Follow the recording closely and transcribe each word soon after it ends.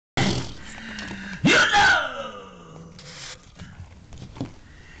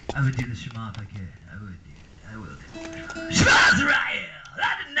I would do the Shema if I could. I would do it. I will do it. Shema Israel!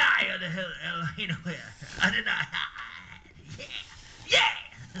 Adonai the hell Elohim Adonai. Yeah!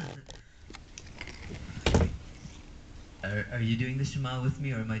 Yeah! Are you doing the Shema with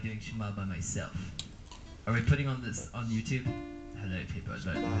me or am I doing Shema by myself? Are we putting on this on YouTube? Hello people.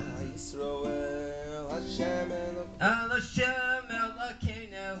 Hashem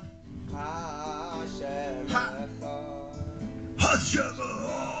Elokeinu. Hashem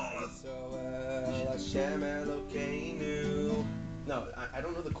Hashem Elokeinu. No, I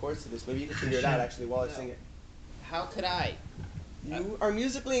don't know the chords to this. Maybe you can figure it out actually while I sing it. How could I? You are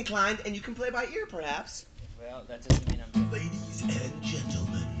musically inclined and you can play by ear perhaps. Well, that doesn't mean I'm good. Ladies and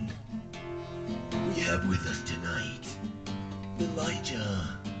gentlemen, we have with us tonight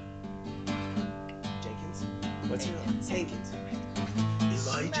Elijah. Jenkins? What's your name? Hankins.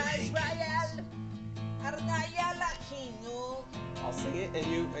 Elijah Hankins. I'll sing it and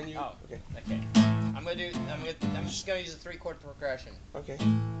you Oh, okay. Okay. I'm just gonna use a 3-chord progression. Okay.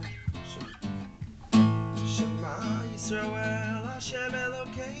 Shema Yisrael Hashem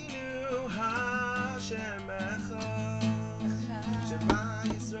Elokeinu Hashem Echad. Shema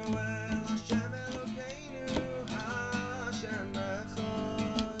Yisrael Hashem Elokeinu Hashem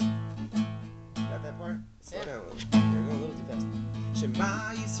Echad. Got that part? Slow down a little. You're going a little too fast. Shema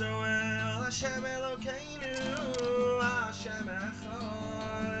Yisrael Hashem Elokeinu Hashem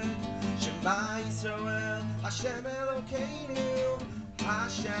Echad. Shema Yisrael Hashem Elokeinu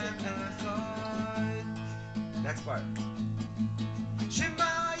Hashem Echad. Next part.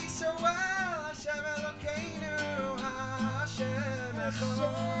 Shema Yisrael Hashem Elokeinu Hashem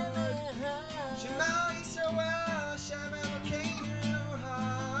Echad. Shema Yisrael Hashem Elokeinu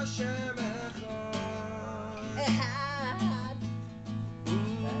Hashem Echad.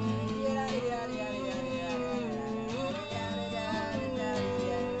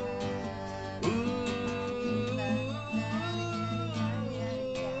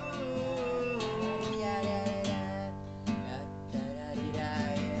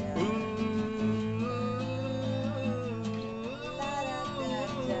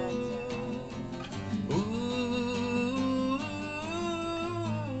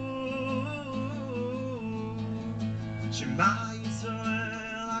 Shema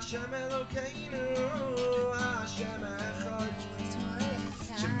Yisrael Hashem Elokeinu Hashem Echad.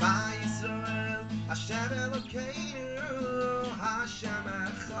 Shema Yisrael Hashem Elokeinu Hashem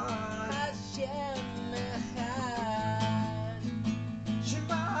Echad.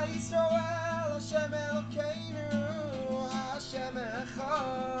 Shema Yisrael Hashem Elokeinu Hashem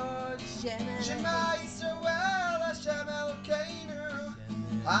Echad. Shema Yisrael Hashem Elokeinu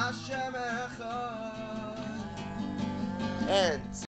Hashem Echad. And